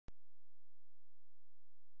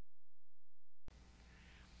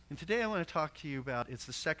And today I want to talk to you about, it's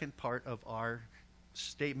the second part of our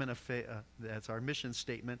statement of faith. That's our mission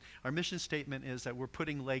statement. Our mission statement is that we're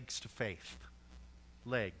putting legs to faith.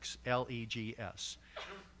 Legs, L-E-G-S.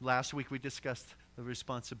 Last week we discussed the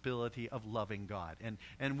responsibility of loving God.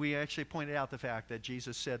 And we actually pointed out the fact that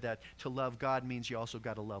Jesus said that to love God means you also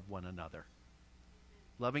got to love one another.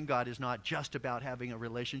 Loving God is not just about having a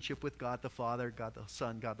relationship with God the Father, God the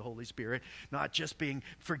Son, God the Holy Spirit, not just being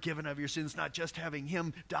forgiven of your sins, not just having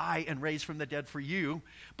Him die and raise from the dead for you,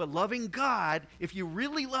 but loving God, if you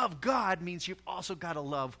really love God, means you've also got to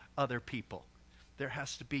love other people. There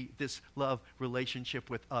has to be this love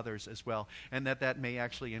relationship with others as well, and that may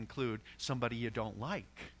actually include somebody you don't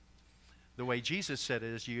like. The way Jesus said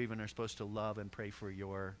it is you even are supposed to love and pray for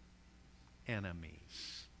your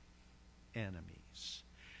enemies. Enemies.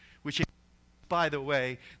 Which is, by the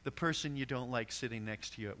way, the person you don't like sitting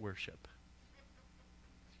next to you at worship.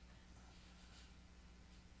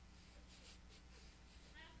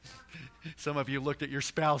 Some of you looked at your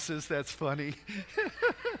spouses. That's funny.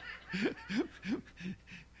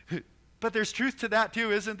 But there's truth to that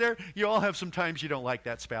too, isn't there? You all have some times you don't like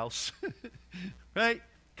that spouse. Right?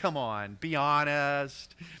 Come on, be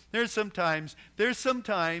honest. There's sometimes,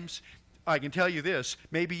 I can tell you this,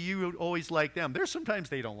 maybe you always like them. There's sometimes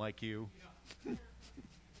they don't like you.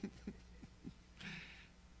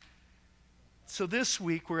 So this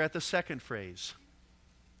week we're at the second phrase.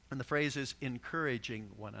 And the phrase is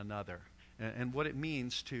encouraging one another. And what it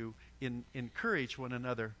means to encourage one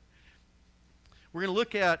another. We're going to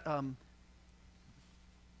look at,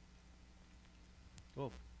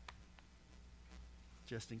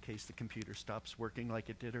 just in case the computer stops working like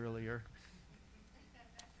it did earlier.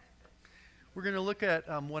 We're going to look at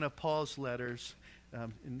one of Paul's letters,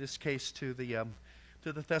 in this case to the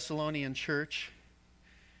Thessalonian church,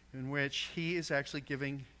 in which he is actually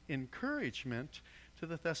giving encouragement to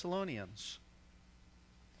the Thessalonians.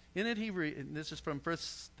 In it, and this is from 1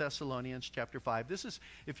 Thessalonians chapter 5. This is,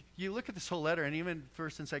 if you look at this whole letter, and even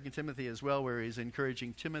 1 and 2 Timothy as well, where he's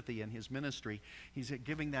encouraging Timothy in his ministry, he's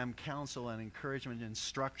giving them counsel and encouragement and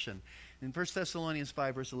instruction. In 1 Thessalonians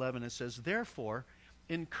 5, verse 11, it says, "Therefore,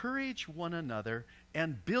 encourage one another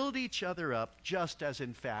and build each other up, just as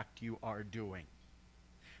in fact you are doing.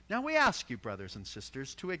 Now we ask you, brothers and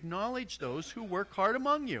sisters, to acknowledge those who work hard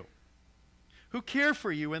among you, who care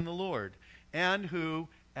for you in the Lord, and who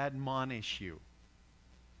admonish you.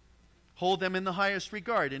 Hold them in the highest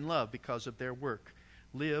regard in love because of their work.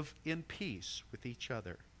 Live in peace with each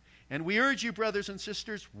other. And we urge you, brothers and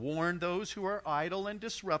sisters, warn those who are idle and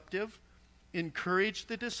disruptive, encourage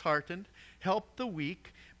the disheartened, help the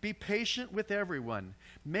weak, be patient with everyone.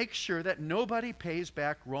 Make sure that nobody pays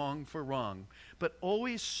back wrong for wrong, but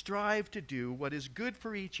always strive to do what is good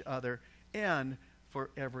for each other and for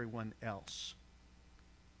everyone else."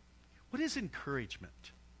 What is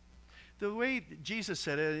encouragement? The way Jesus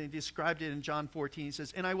said it, and he described it in John 14, he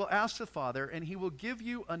says, "And I will ask the Father, and he will give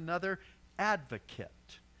you another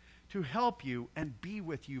advocate to help you and be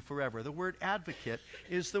with you forever." The word advocate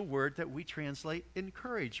is the word that we translate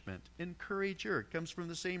encouragement, encourager. It comes from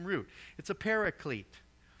the same root. It's a paraclete.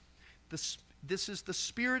 This is the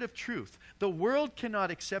Spirit of truth. The world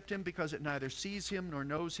cannot accept him because it neither sees him nor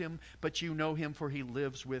knows him, but you know him, for he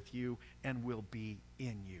lives with you and will be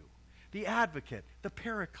in you. The advocate, the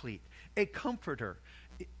paraclete, a comforter.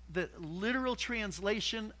 The literal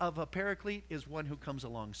translation of a paraclete is one who comes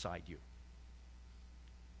alongside you.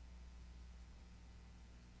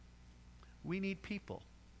 We need people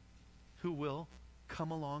who will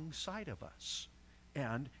come alongside of us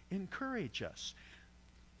and encourage us.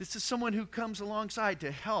 This is someone who comes alongside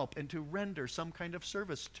to help and to render some kind of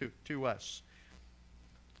service to us.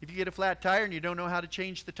 If you get a flat tire and you don't know how to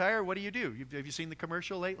change the tire, what do? Have you seen the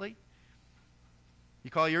commercial lately? You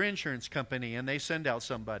call your insurance company and they send out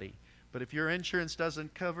somebody. But if your insurance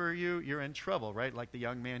doesn't cover you, you're in trouble, right? Like the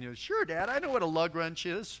young man who goes, "Sure, Dad, I know what a lug wrench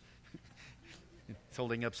is." He's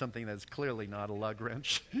holding up something that's clearly not a lug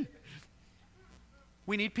wrench.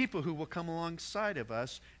 We need people who will come alongside of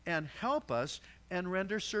us and help us and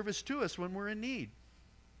render service to us when we're in need.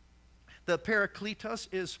 The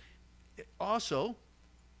Parakletos is also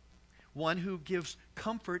one who gives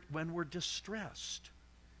comfort when we're distressed,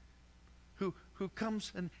 who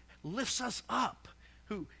comes and lifts us up,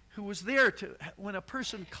 who was there to, when a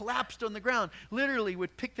person collapsed on the ground, literally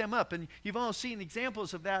would pick them up. And you've all seen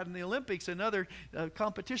examples of that in the Olympics and other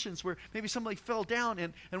competitions where maybe somebody fell down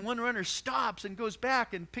and one runner stops and goes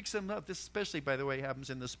back and picks them up. This especially, by the way, happens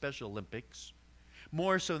in the Special Olympics.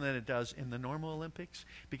 More so than it does in the normal Olympics,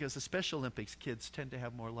 because the Special Olympics kids tend to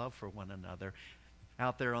have more love for one another.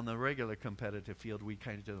 Out there on the regular competitive field, we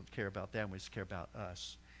kind of don't care about them, we just care about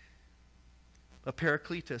us. A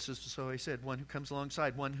paracletus is, so I said, one who comes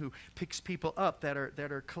alongside, one who picks people up that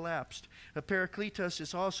are collapsed. A paracletus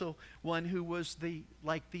is also one who was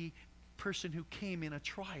like the person who came in a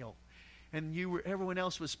trial. And everyone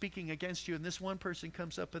else was speaking against you, and this one person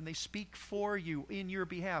comes up and they speak for you in your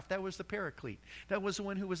behalf. That was the paraclete. That was the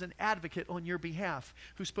one who was an advocate on your behalf,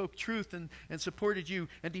 who spoke truth and supported you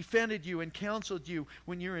and defended you and counseled you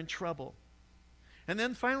when you're in trouble. And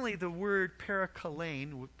then finally, the word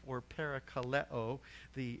parakalane, or parakaleo,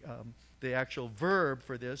 the actual verb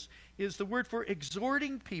for this, is the word for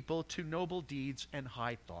exhorting people to noble deeds and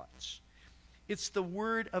high thoughts. It's the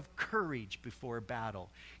word of courage before battle.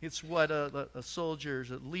 It's what a soldier,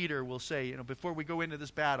 a leader will say, before we go into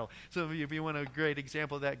this battle. So if you want a great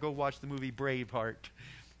example of that, go watch the movie Braveheart.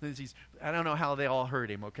 I don't know how they all heard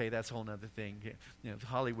him, okay? That's a whole other thing.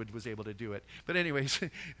 Hollywood was able to do it. But anyways,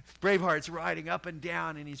 Braveheart's riding up and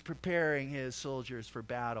down, and he's preparing his soldiers for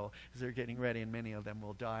battle as they're getting ready, and many of them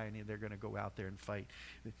will die, and they're going to go out there and fight.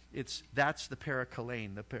 That's the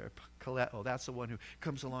parakalane, the parakaleo. That's the one who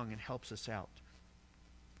comes along and helps us out.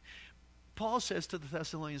 Paul says to the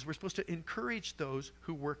Thessalonians, we're supposed to encourage those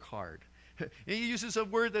who work hard. He uses a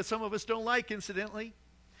word that some of us don't like, incidentally.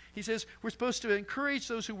 He says, we're supposed to encourage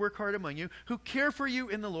those who work hard among you, who care for you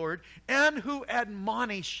in the Lord, and who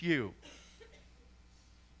admonish you.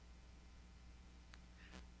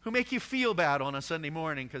 Who make you feel bad on a Sunday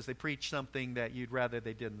morning because they preach something that you'd rather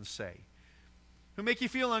they didn't say. Who make you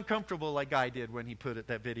feel uncomfortable like I did when he put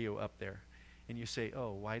that video up there. And you say,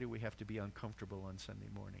 oh, why do we have to be uncomfortable on Sunday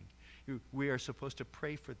morning? We are supposed to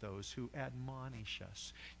pray for those who admonish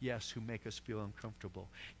us. Yes, who make us feel uncomfortable.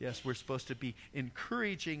 Yes, we're supposed to be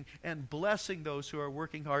encouraging and blessing those who are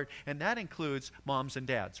working hard. And that includes moms and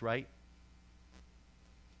dads, right?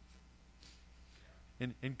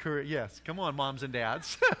 Yes, come on, moms and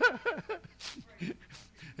dads.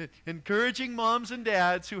 Encouraging moms and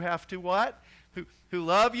dads who have to what? Who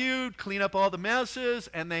love you, clean up all the messes,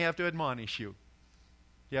 and they have to admonish you.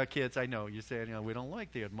 Yeah, kids, I know. You say, we don't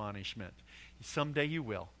like the admonishment. Someday you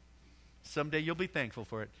will. Someday you'll be thankful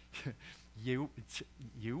for it. You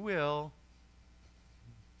will.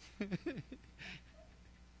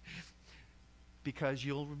 Because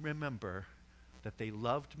you'll remember that they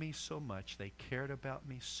loved me so much, they cared about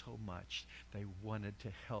me so much, they wanted to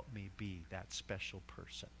help me be that special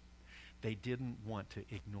person. They didn't want to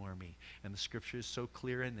ignore me. And the scripture is so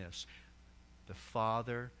clear in this. The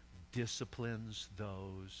Father disciplines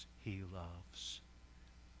those he loves.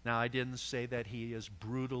 Now, I didn't say that he is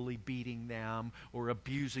brutally beating them or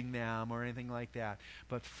abusing them or anything like that.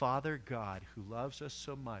 But Father God, who loves us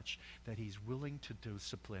so much that he's willing to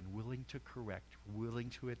discipline, willing to correct, willing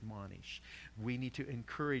to admonish. We need to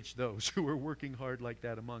encourage those who are working hard like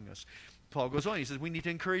that among us. Paul goes on, he says, we need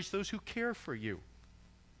to encourage those who care for you.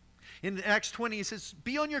 In Acts 20, he says,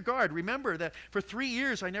 be on your guard. Remember that for 3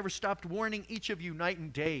 years I never stopped warning each of you night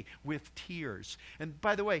and day with tears. And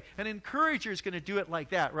by the way, an encourager is going to do it like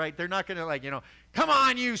that, right? They're not going to come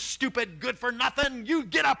on, you stupid good-for-nothing. You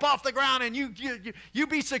get up off the ground and you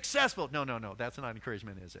be successful. No. That's not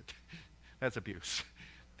encouragement, is it? That's abuse.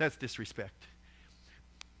 That's disrespect.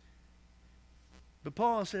 But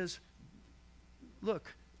Paul says,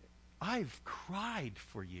 look, I've cried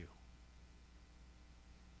for you.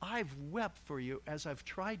 I've wept for you as I've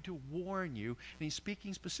tried to warn you. And he's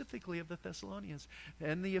speaking specifically of the Thessalonians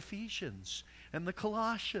and the Ephesians and the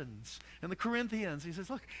Colossians and the Corinthians. He says,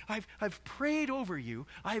 look, I've prayed over you.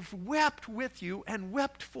 I've wept with you and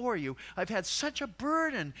wept for you. I've had such a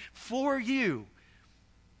burden for you.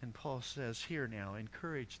 And Paul says here now,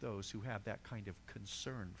 encourage those who have that kind of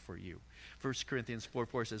concern for you. 1 Corinthians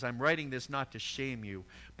 4:4 says, I'm writing this not to shame you,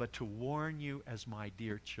 but to warn you as my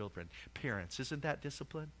dear children. Parents, isn't that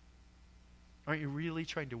discipline? Aren't you really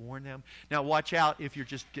trying to warn them? Now watch out if you're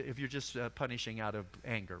just punishing out of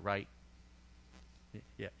anger, right?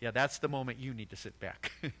 Yeah, that's the moment you need to sit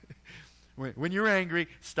back. When you're angry,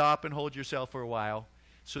 stop and hold yourself for a while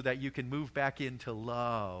so that you can move back into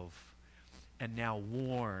love. And now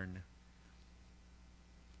warn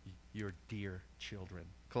your dear children.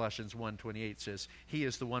 Colossians 1:28 says, he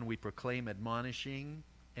is the one we proclaim, admonishing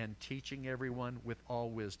and teaching everyone with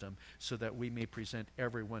all wisdom, so that we may present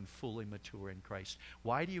everyone fully mature in Christ.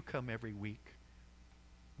 Why do you come every week?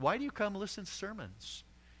 Why do you come listen to sermons?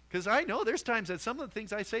 Because I know there's times that some of the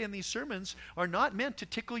things I say in these sermons are not meant to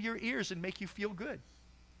tickle your ears and make you feel good.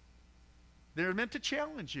 They're meant to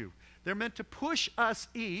challenge you. They're meant to push us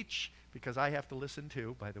each, because I have to listen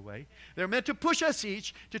too, by the way. They're meant to push us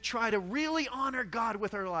each to try to really honor God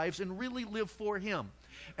with our lives and really live for him.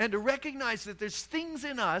 and to recognize that there's things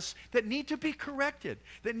in us that need to be corrected,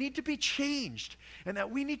 that need to be changed, and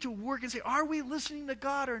that we need to work and say, are we listening to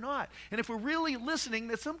God or not? And if we're really listening,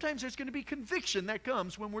 that sometimes there's going to be conviction that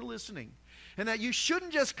comes when we're listening. And that you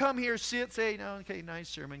shouldn't just come here, sit, say, no, okay, nice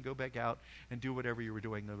sermon, go back out and do whatever you were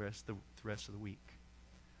doing the rest of the week.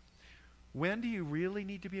 When do you really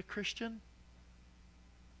need to be a Christian?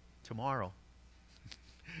 Tomorrow.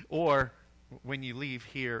 Or when you leave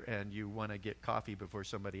here and you want to get coffee before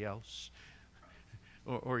somebody else.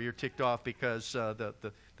 Or you're ticked off because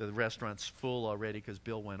the restaurant's full already because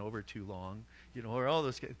Bill went over too long. Or all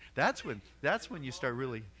those. That's when you start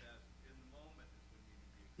really.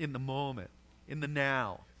 In the moment. In the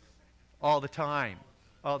now. All the time.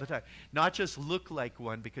 All the time. Not just look like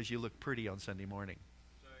one because you look pretty on Sunday morning.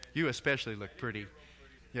 You especially look pretty.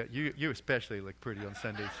 Yeah, you especially look pretty on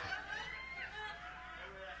Sundays.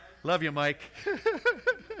 Love you, Mike.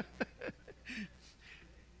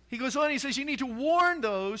 He goes on, he says, you need to warn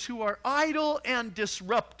those who are idle and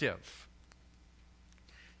disruptive.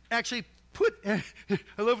 Actually, I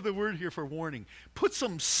love the word here for warning. Put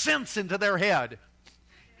some sense into their head.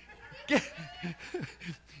 Get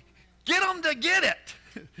them to get it.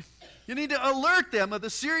 You need to alert them of the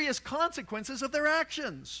serious consequences of their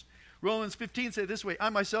actions. Romans 15 says this way, I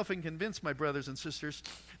myself am convinced, my brothers and sisters,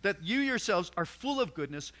 that you yourselves are full of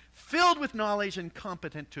goodness, filled with knowledge, and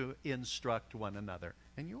competent to instruct one another.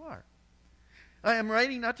 And you are. I am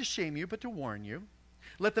writing not to shame you, but to warn you.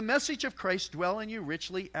 Let the message of Christ dwell in you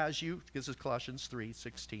richly as you, this is Colossians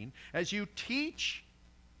 3:16, as you teach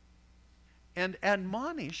and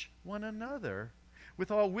admonish one another with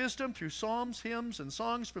all wisdom through psalms, hymns, and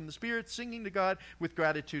songs from the Spirit, singing to God with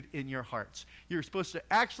gratitude in your hearts. You're supposed to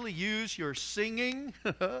actually use your singing,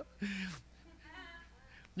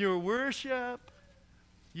 your worship,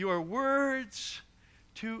 your words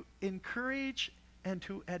to encourage and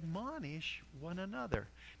to admonish one another.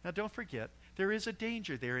 Now don't forget, there is a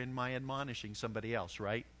danger there in my admonishing somebody else,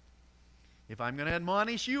 right? If I'm going to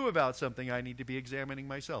admonish you about something, I need to be examining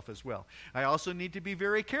myself as well. I also need to be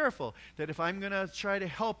very careful that if I'm going to try to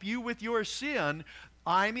help you with your sin,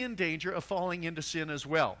 I'm in danger of falling into sin as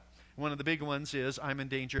well. One of the big ones is I'm in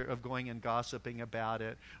danger of going and gossiping about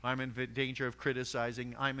it. I'm in danger of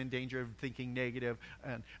criticizing. I'm in danger of thinking negative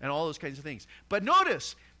and all those kinds of things. But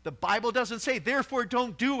notice, the Bible doesn't say, therefore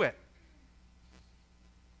don't do it.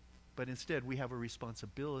 But instead, we have a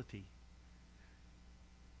responsibility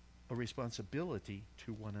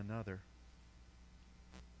to one another.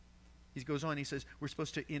 He goes on, he says, we're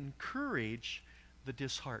supposed to encourage the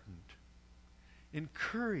disheartened.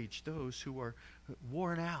 Encourage those who are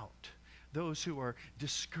worn out, those who are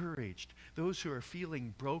discouraged, those who are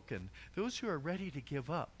feeling broken, those who are ready to give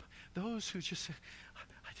up, those who just say,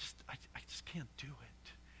 I just can't do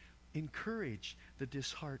it. Encourage the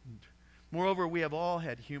disheartened. Moreover, we have all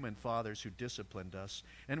had human fathers who disciplined us,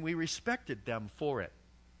 and we respected them for it.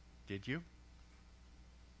 Did you?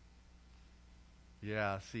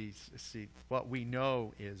 Yeah, see, what we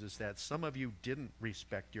know is that some of you didn't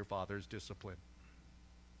respect your father's discipline.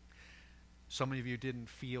 Some of you didn't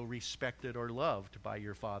feel respected or loved by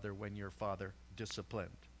your father when your father disciplined.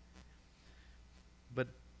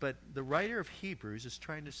 But the writer of Hebrews is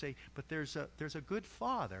trying to say, but there's a good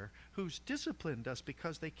father who's disciplined us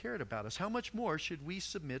because they cared about us. How much more should we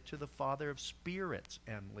submit to the Father of spirits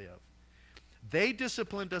and live? They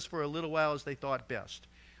disciplined us for a little while as they thought best.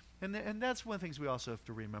 And that's one of the things we also have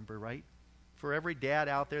to remember, right? For every dad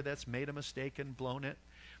out there that's made a mistake and blown it,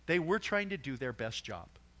 they were trying to do their best job.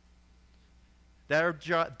 Their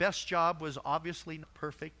best job was obviously not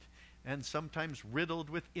perfect and sometimes riddled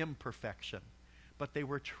with imperfection. But they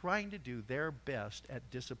were trying to do their best at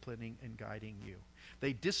disciplining and guiding you.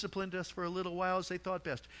 They disciplined us for a little while as they thought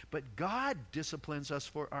best. But God disciplines us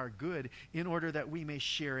for our good in order that we may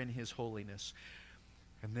share in His holiness.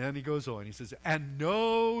 And then he goes on, he says, and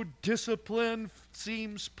no discipline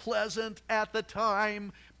seems pleasant at the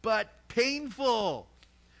time, but painful.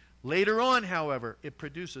 Later on, however, it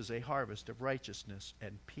produces a harvest of righteousness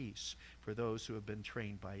and peace for those who have been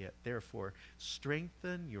trained by it. Therefore,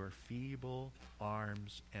 strengthen your feeble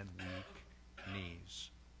arms and weak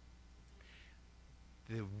knees.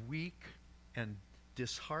 The weak and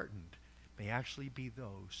disheartened may actually be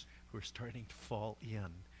those who are starting to fall in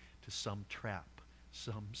to some trap,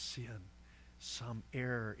 some sin, some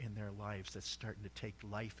error in their lives that's starting to take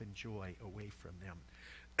life and joy away from them.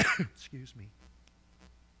 Excuse me.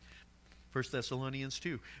 1 Thessalonians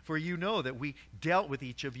 2, for you know that we dealt with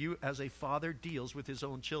each of you as a father deals with his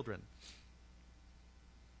own children,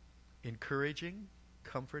 encouraging,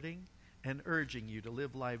 comforting, and urging you to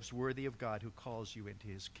live lives worthy of God who calls you into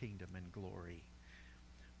His kingdom and glory.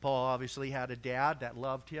 Paul obviously had a dad that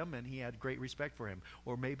loved him and he had great respect for him.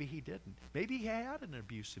 Or maybe he didn't. Maybe he had an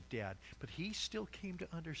abusive dad, but he still came to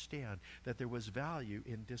understand that there was value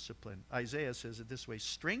in discipline. Isaiah says it this way,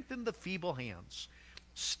 strengthen the feeble hands.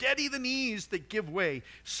 Steady the knees that give way.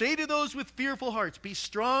 Say to those with fearful hearts, be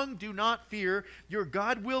strong, do not fear. Your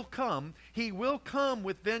God will come. He will come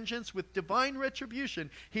with vengeance, with divine retribution.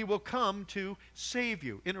 He will come to save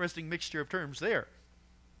you. Interesting mixture of terms there.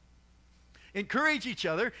 Encourage each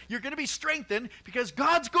other. You're going to be strengthened because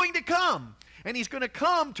God's going to come. And he's going to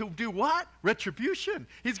come to do what? Retribution.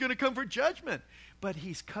 He's going to come for judgment. But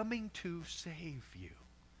he's coming to save you.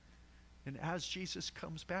 And as Jesus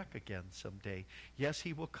comes back again someday, yes,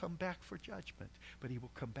 he will come back for judgment, but he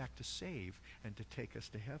will come back to save and to take us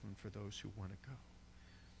to heaven for those who want to go.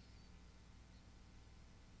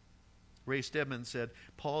 Ray Stedman said,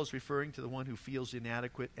 Paul is referring to the one who feels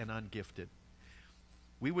inadequate and ungifted.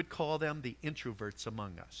 We would call them the introverts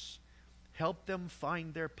among us. Help them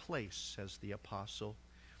find their place, says the apostle.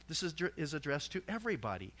 This is addressed to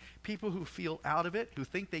everybody. People who feel out of it, who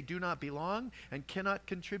think they do not belong and cannot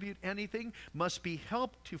contribute anything, must be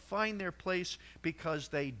helped to find their place because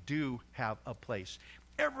they do have a place.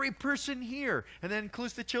 Every person here, and that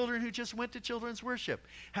includes the children who just went to children's worship,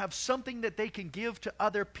 have something that they can give to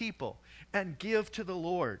other people and give to the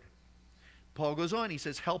Lord. Paul goes on, he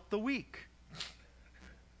says, help the weak.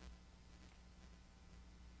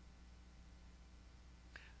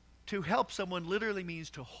 To help someone literally means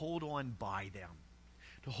to hold on by them,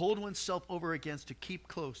 to hold oneself over against, to keep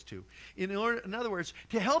close to. In other words,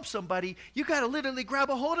 to help somebody, you got to literally grab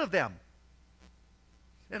a hold of them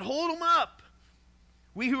and hold them up.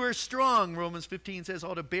 We who are strong, Romans 15 says,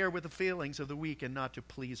 ought to bear with the failings of the weak and not to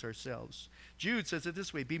please ourselves. Jude says it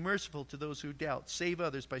this way, be merciful to those who doubt. Save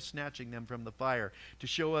others by snatching them from the fire.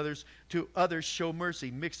 To others show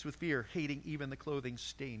mercy mixed with fear, hating even the clothing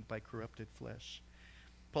stained by corrupted flesh.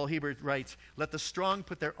 Paul Hebert writes, let the strong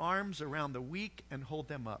put their arms around the weak and hold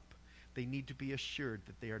them up. They need to be assured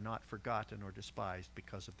that they are not forgotten or despised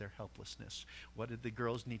because of their helplessness. What did the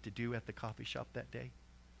girls need to do at the coffee shop that day?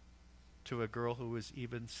 To a girl who was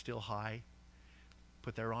even still high,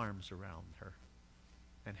 put their arms around her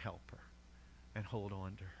and help her and hold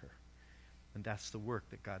on to her. And that's the work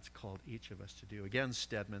that God's called each of us to do. Again,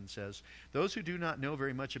 Stedman says, those who do not know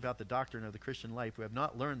very much about the doctrine of the Christian life, who have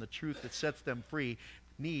not learned the truth that sets them free,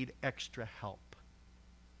 need extra help.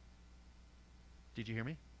 Did you hear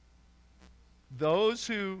me? Those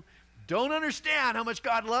who don't understand how much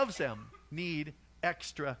God loves them need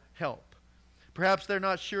extra help. Perhaps they're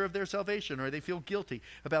not sure of their salvation, or they feel guilty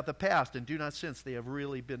about the past and do not sense they have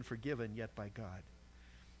really been forgiven yet by God.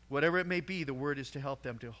 Whatever it may be, the word is to help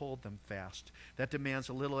them, to hold them fast. That demands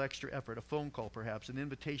a little extra effort, a phone call perhaps, an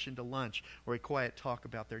invitation to lunch, or a quiet talk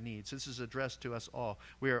about their needs. This is addressed to us all.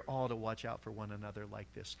 We are all to watch out for one another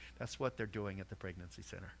like this. That's what they're doing at the pregnancy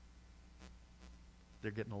center.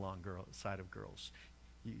 They're getting along side of girls.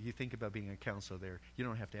 You think about being a counselor there. You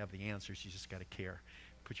don't have to have the answers. You just got to care.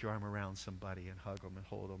 Put your arm around somebody and hug them and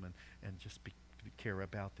hold them and just care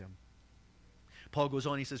about them. Paul goes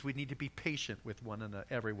on, he says, we need to be patient with one another,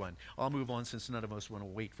 everyone. I'll move on since none of us want to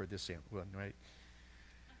wait for this one, right?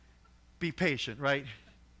 Be patient, right?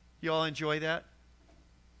 You all enjoy that?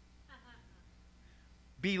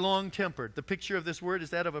 Be long-tempered. The picture of this word is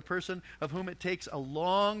that of a person of whom it takes a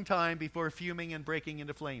long time before fuming and breaking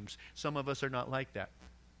into flames. Some of us are not like that.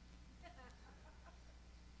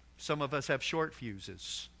 Some of us have short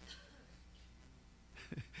fuses.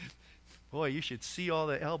 Boy, you should see all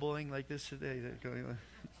the elbowing like this today going on.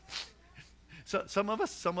 So some of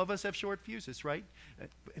us have short fuses, right?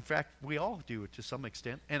 In fact, we all do it to some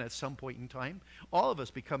extent, and at some point in time, all of us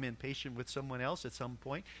become impatient with someone else at some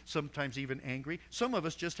point, sometimes even angry. Some of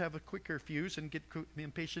us just have a quicker fuse and get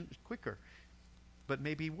impatient quicker, but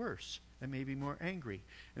maybe worse and maybe more angry.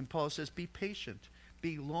 And Paul says, be patient.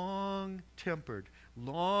 Be long-tempered.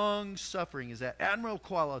 Long-suffering is that admirable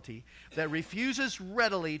quality that refuses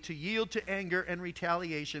readily to yield to anger and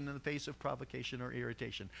retaliation in the face of provocation or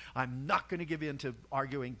irritation. I'm not going to give in to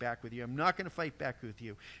arguing back with you. I'm not going to fight back with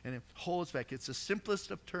you. And it holds back. It's the simplest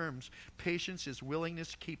of terms. Patience is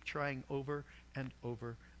willingness to keep trying over and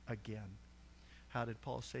over again. How did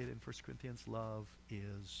Paul say it in 1 Corinthians? Love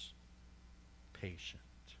is patient.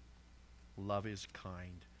 Love is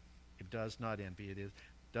kind. It does not envy. It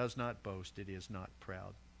does not boast. It is not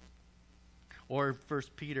proud. Or 1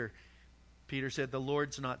 Peter said, the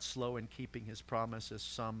Lord's not slow in keeping his promises.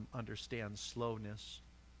 Some understand slowness.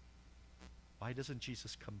 Why doesn't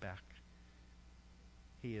Jesus come back?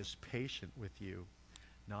 He is patient with you,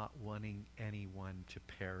 not wanting anyone to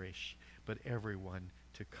perish, but everyone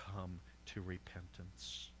to come to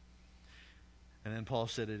repentance. And then Paul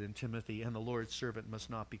said it in Timothy, and the Lord's servant must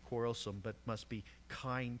not be quarrelsome, but must be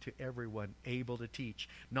kind to everyone, able to teach,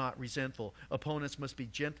 not resentful. Opponents must be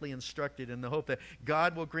gently instructed in the hope that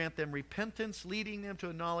God will grant them repentance, leading them to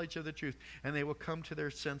a knowledge of the truth, and they will come to their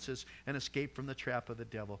senses and escape from the trap of the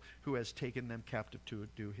devil, who has taken them captive to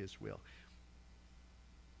do his will.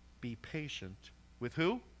 Be patient with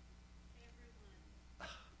who?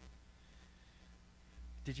 Everyone.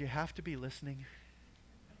 Did you have to be listening?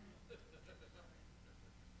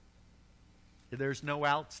 There's no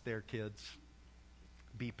outs there, kids.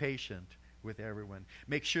 Be patient with everyone.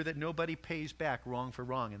 Make sure that nobody pays back wrong for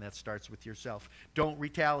wrong, and that starts with yourself. Don't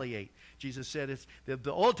retaliate. Jesus said,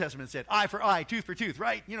 the Old Testament said, eye for eye, tooth for tooth,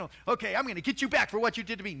 right? Okay, I'm going to get you back for what you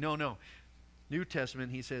did to me. No. New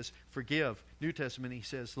Testament, he says, forgive. New Testament, he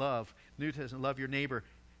says, love. New Testament, love your neighbor.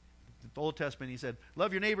 The Old Testament, he said,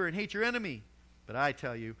 love your neighbor and hate your enemy. But I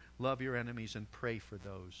tell you, love your enemies and pray for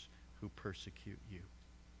those who persecute you,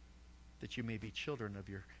 that you may be children of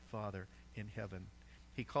your Father in heaven.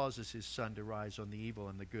 He causes his sun to rise on the evil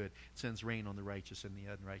and the good, sends rain on the righteous and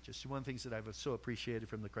the unrighteous. One of the things that I've so appreciated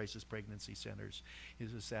from the crisis pregnancy centers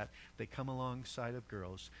is that they come alongside of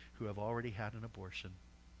girls who have already had an abortion.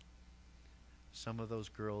 Some of those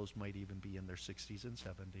girls might even be in their 60s and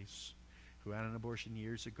 70s, who had an abortion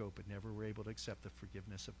years ago but never were able to accept the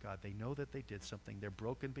forgiveness of God. They know that they did something. They're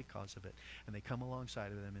broken because of it. And they come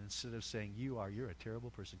alongside of them, and instead of saying, you're a terrible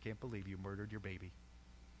person, can't believe you murdered your baby.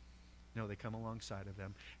 No, they come alongside of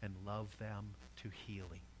them and love them to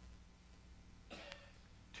healing,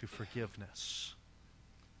 to forgiveness,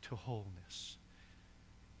 to wholeness,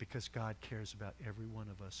 because God cares about every one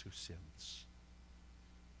of us who sins.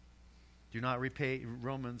 Do not repay,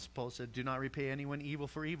 Romans, Paul said, do not repay anyone evil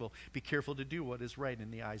for evil. Be careful to do what is right in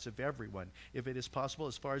the eyes of everyone. If it is possible,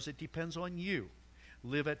 as far as it depends on you,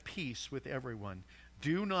 live at peace with everyone.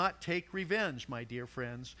 Do not take revenge, my dear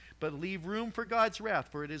friends, but leave room for God's wrath,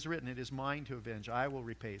 for it is written, it is mine to avenge. I will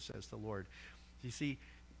repay, says the Lord. You see,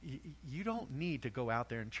 you don't need to go out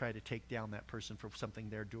there and try to take down that person for something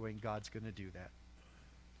they're doing. God's going to do that.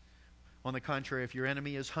 On the contrary, if your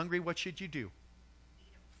enemy is hungry, what should you do?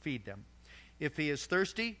 Feed them. If he is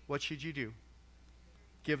thirsty, what should you do?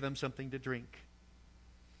 Give them something to drink.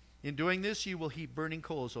 In doing this, you will heap burning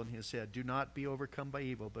coals on his head. Do not be overcome by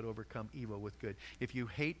evil, but overcome evil with good. If you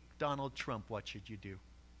hate Donald Trump, what should you do?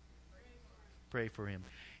 Pray for him.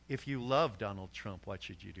 If you love Donald Trump, what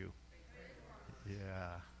should you do?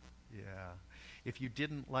 Yeah. If you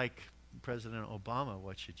didn't like President Obama,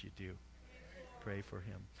 what should you do? Pray for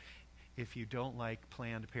him. If you don't like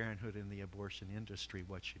Planned Parenthood in the abortion industry,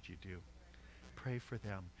 what should you do? Pray for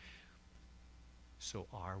them. So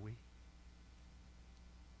are we?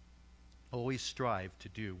 Always strive to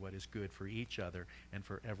do what is good for each other and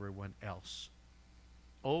for everyone else.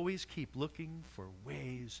 Always keep looking for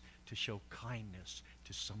ways to show kindness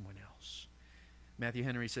to someone else. Matthew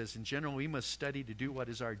Henry says, in general, we must study to do what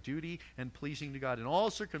is our duty and pleasing to God in all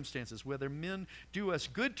circumstances, whether men do us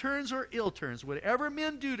good turns or ill turns. Whatever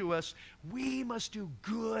men do to us, we must do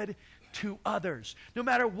good to others. No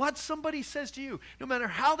matter what somebody says to you, no matter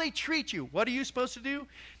how they treat you, what are you supposed to do?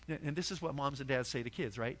 And this is what moms and dads say to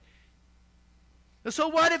kids, right? So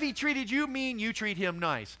what if he treated you mean, you treat him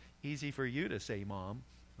nice? Easy for you to say, Mom,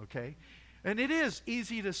 okay? And it is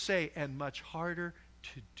easy to say and much harder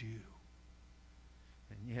to do.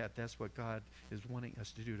 And yet that's what God is wanting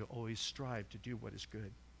us to do, to always strive to do what is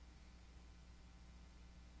good.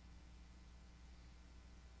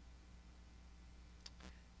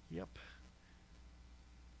 Yep.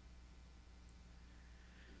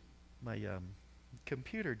 My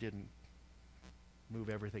computer didn't move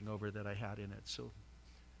everything over that I had in it. So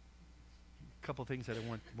a couple things that I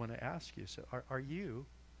want to ask you. So are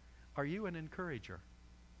you an encourager?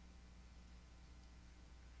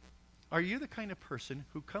 Are you the kind of person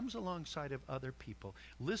who comes alongside of other people,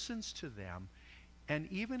 listens to them, and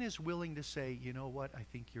even is willing to say, you know what, I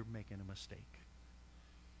think you're making a mistake?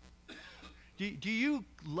 Do you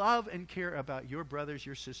love and care about your brothers,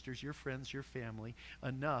 your sisters, your friends, your family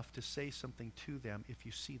enough to say something to them if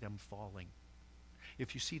you see them falling?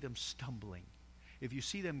 If you see them stumbling? If you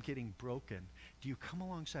see them getting broken? Do you come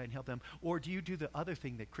alongside and help them? Or do you do the other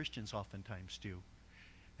thing that Christians oftentimes do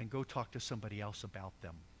and go talk to somebody else about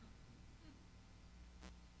them?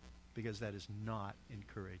 Because that is not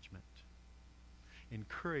encouragement.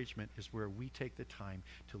 Encouragement is where we take the time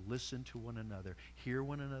to listen to one another, hear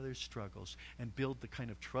one another's struggles, and build the kind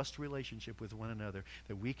of trust relationship with one another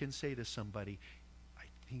that we can say to somebody, I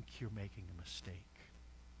think you're making a mistake.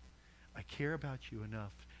 I care about you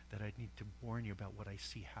enough that I need to warn you about what I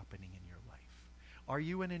see happening in your life. Are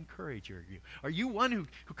you an encourager? Are you one who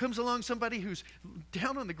comes along somebody who's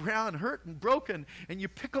down on the ground, hurt and broken, and you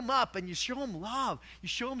pick them up and you show them love, you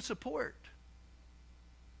show them support?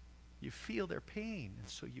 You feel their pain, and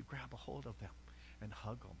so you grab a hold of them and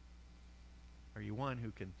hug them. Are you one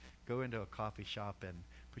who can go into a coffee shop and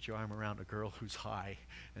put your arm around a girl who's high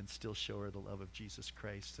and still show her the love of Jesus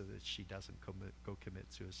Christ so that she doesn't go commit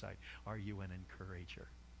suicide? Are you an encourager?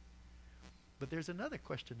 But there's another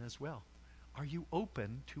question as well. Are you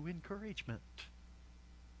open to encouragement?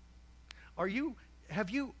 Have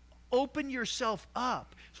you opened yourself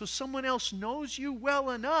up so someone else knows you well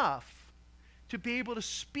enough to be able to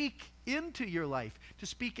speak into your life, to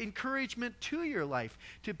speak encouragement to your life,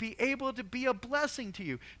 to be able to be a blessing to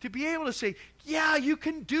you, to be able to say, yeah, you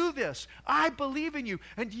can do this. I believe in you.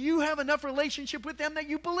 And you have enough relationship with them that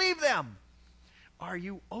you believe them. Are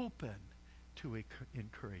you open to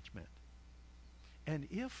encouragement? And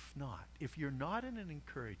if not, if you're not an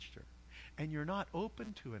encourager and you're not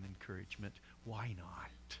open to an encouragement, why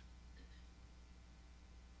not?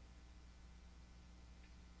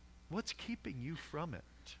 What's keeping you from it?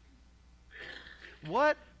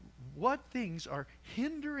 What things are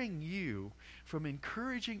hindering you from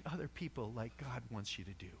encouraging other people like God wants you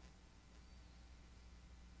to do?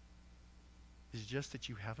 Is it just that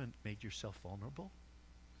you haven't made yourself vulnerable?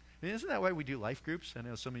 I mean, isn't that why we do life groups? I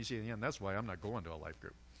know some of you say, yeah, and that's why I'm not going to a life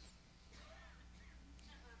group.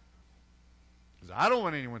 Because I don't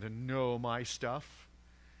want anyone to know my stuff.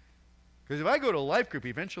 Because if I go to a life group,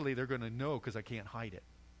 eventually they're going to know because I can't hide it.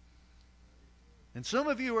 And some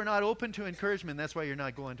of you are not open to encouragement. That's why you're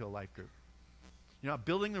not going to a life group. You're not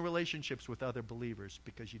building the relationships with other believers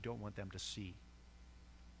because you don't want them to see.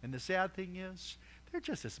 And the sad thing is, they're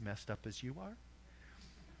just as messed up as you are.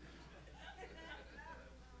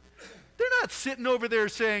 They're not sitting over there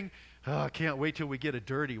saying, oh, I can't wait till we get a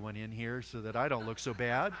dirty one in here so that I don't look so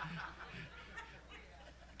bad.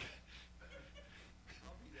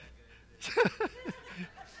 Even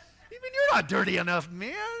you're not dirty enough,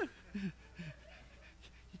 man.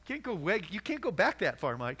 You can't go back that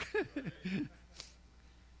far, Mike.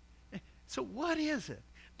 So what is it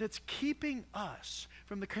that's keeping us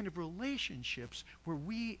from the kind of relationships where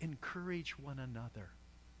we encourage one another?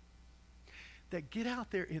 That get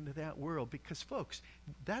out there into that world, because folks,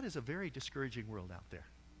 that is a very discouraging world out there.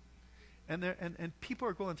 And people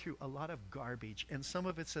are going through a lot of garbage, and some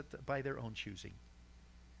of it's by their own choosing.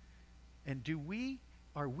 And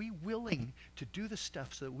are we willing to do the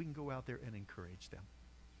stuff so that we can go out there and encourage them?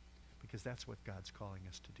 Because that's what God's calling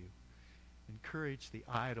us to do. Encourage the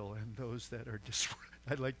idle and those that are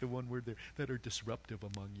I like the one word there, that are disruptive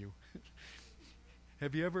among you.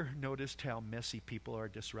 Have you ever noticed how messy people are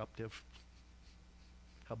disruptive?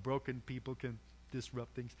 How broken people can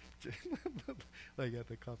disrupt things? Like at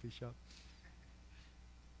the coffee shop.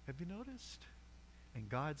 Have you noticed? And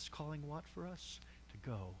God's calling what for us? To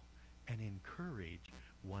go and encourage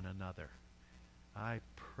one another. I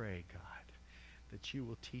pray, God, that you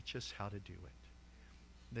will teach us how to do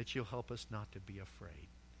it. That you'll help us not to be afraid.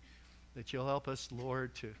 That you'll help us,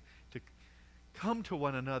 Lord, to come to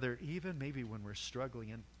one another, even maybe when we're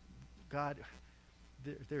struggling. And God,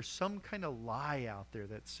 there's some kind of lie out there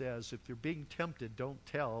that says if you're being tempted, don't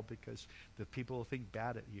tell because the people will think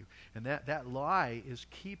bad at you. And that lie is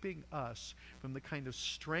keeping us from the kind of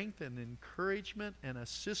strength and encouragement and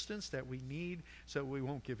assistance that we need so we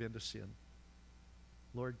won't give in to sin.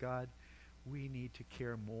 Lord God, we need to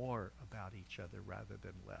care more about each other rather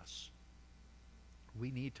than less. We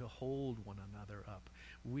need to hold one another up.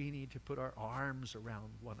 We need to put our arms around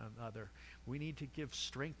one another. We need to give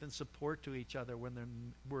strength and support to each other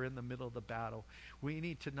when we're in the middle of the battle. We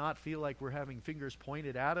need to not feel like we're having fingers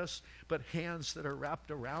pointed at us, but hands that are wrapped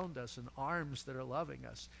around us and arms that are loving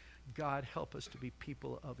us. God, help us to be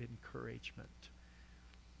people of encouragement.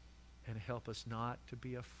 And help us not to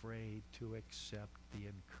be afraid to accept the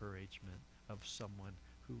encouragement of someone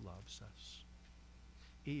who loves us.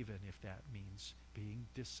 Even if that means being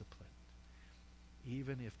disciplined.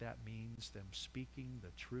 Even if that means them speaking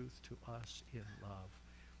the truth to us in love.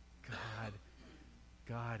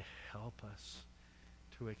 God, help us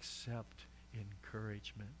to accept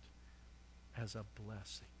encouragement as a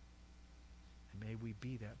blessing. And may we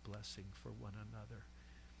be that blessing for one another.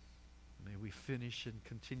 May we finish and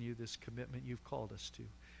continue this commitment you've called us to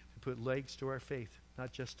put legs to our faith,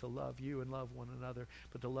 not just to love you and love one another,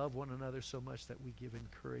 but to love one another so much that we give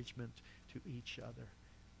encouragement to each other.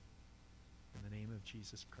 In the name of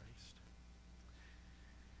Jesus Christ.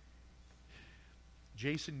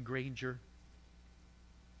 Jason Granger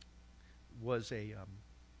was a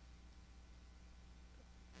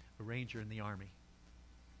ranger in the Army.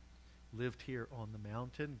 lived here on the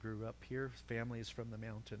mountain, grew up here. His family is from the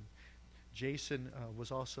mountain. Jason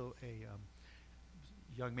was also a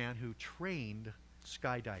young man who trained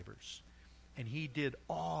skydivers. And he did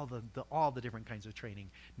all the different kinds of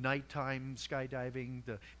training. Nighttime skydiving,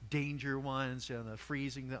 the danger ones, and the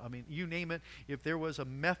freezing. I mean, you name it. If there was a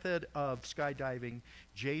method of skydiving,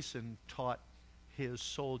 Jason taught his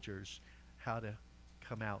soldiers how to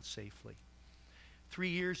come out safely. 3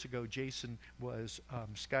 years ago, Jason was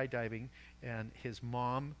skydiving, and his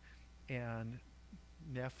mom and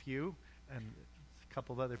nephew and a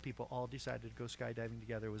couple of other people all decided to go skydiving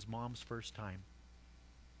together. It was Mom's first time.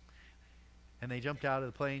 And they jumped out of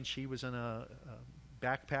the plane. She was in a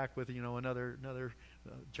backpack with, another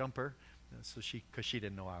jumper, so because she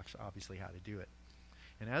didn't know obviously how to do it.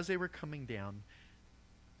 And as they were coming down,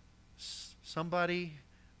 somebody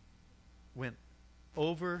went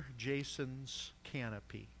over Jason's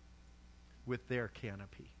canopy with their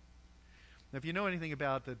canopy. Now, if you know anything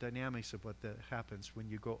about the dynamics of what happens when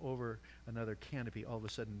you go over another canopy, all of a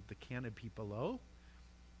sudden the canopy below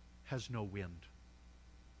has no wind.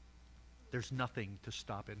 There's nothing to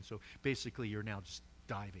stop it. And so basically you're now just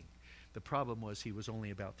diving. The problem was he was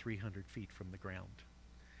only about 300 feet from the ground.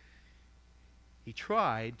 He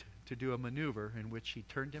tried to do a maneuver in which he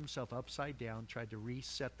turned himself upside down, tried to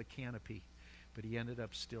reset the canopy, but he ended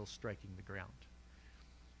up still striking the ground.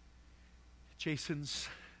 Jason's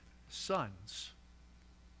sons,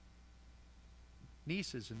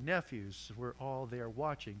 nieces and nephews were all there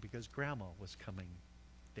watching because Grandma was coming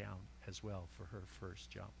down as well for her first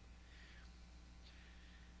jump.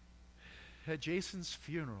 At Jason's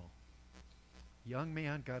funeral, a young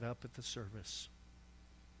man got up at the service,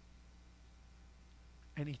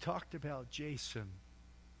 and he talked about Jason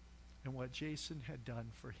and what Jason had done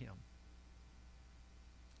for him.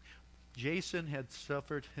 Jason had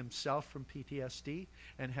suffered himself from PTSD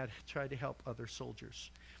and had tried to help other soldiers.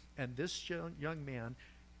 And this young man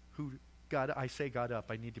who got up,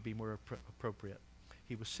 I need to be more appropriate.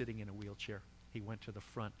 He was sitting in a wheelchair. He went to the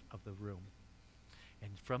front of the room.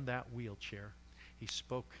 And from that wheelchair, he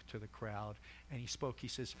spoke to the crowd. And he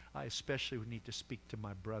says, I especially would need to speak to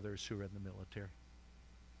my brothers who are in the military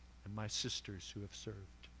and my sisters who have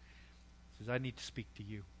served. He says, I need to speak to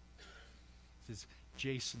you. He says,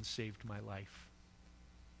 Jason saved my life.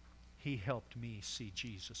 He helped me see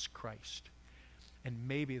Jesus Christ. And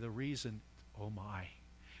maybe the reason,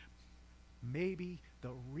 maybe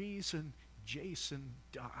the reason Jason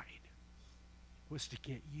died was to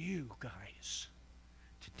get you guys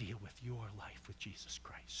to deal with your life with Jesus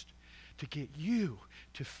Christ. To get you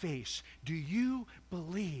to face, do you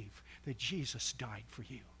believe that Jesus died for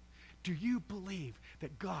you? Do you believe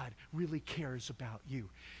that God really cares about you?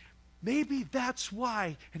 Maybe that's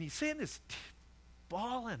why, and he's saying this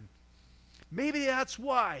bawling, maybe that's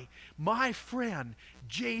why my friend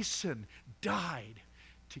Jason died,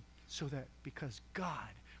 because God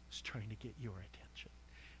was trying to get your attention.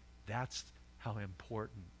 That's how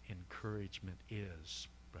important encouragement is,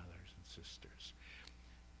 brothers and sisters.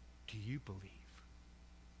 Do you believe?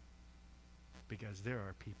 Because there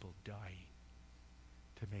are people dying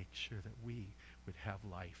to make sure that we would have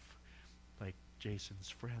life like Jason's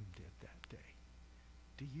friend did that day.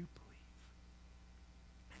 Do you believe?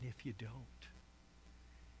 And if you don't,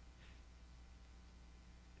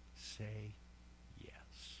 say yes.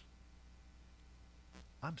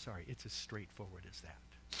 I'm sorry, it's as straightforward as that.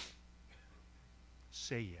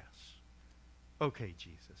 Say yes. Okay,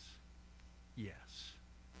 Jesus. Yes.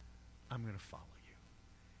 I'm going to follow you.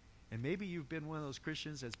 And maybe you've been one of those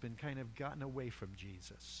Christians that's been kind of gotten away from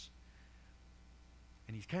Jesus.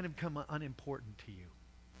 And he's kind of become unimportant to you.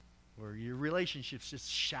 Or your relationship's just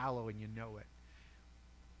shallow and you know it.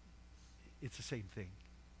 It's the same thing.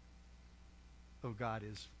 Oh, God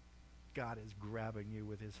is grabbing you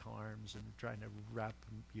with his arms and trying to wrap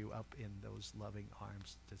you up in those loving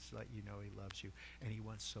arms to let you know he loves you. And he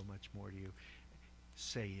wants so much more to you.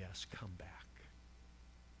 Say yes, come back.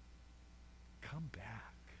 Come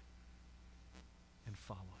back and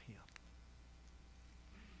follow him.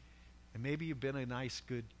 And maybe you've been a nice,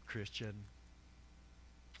 good Christian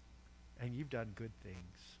and you've done good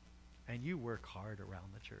things and you work hard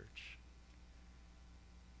around the church.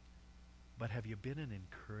 But have you been an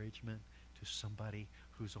encouragement to somebody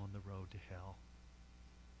who's on the road to hell?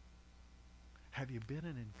 Have you been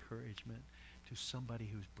an encouragement to somebody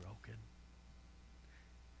who's broken?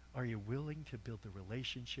 Are you willing to build a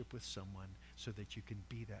relationship with someone so that you can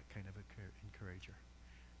be that kind of encourager?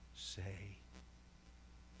 Say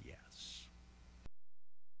yes.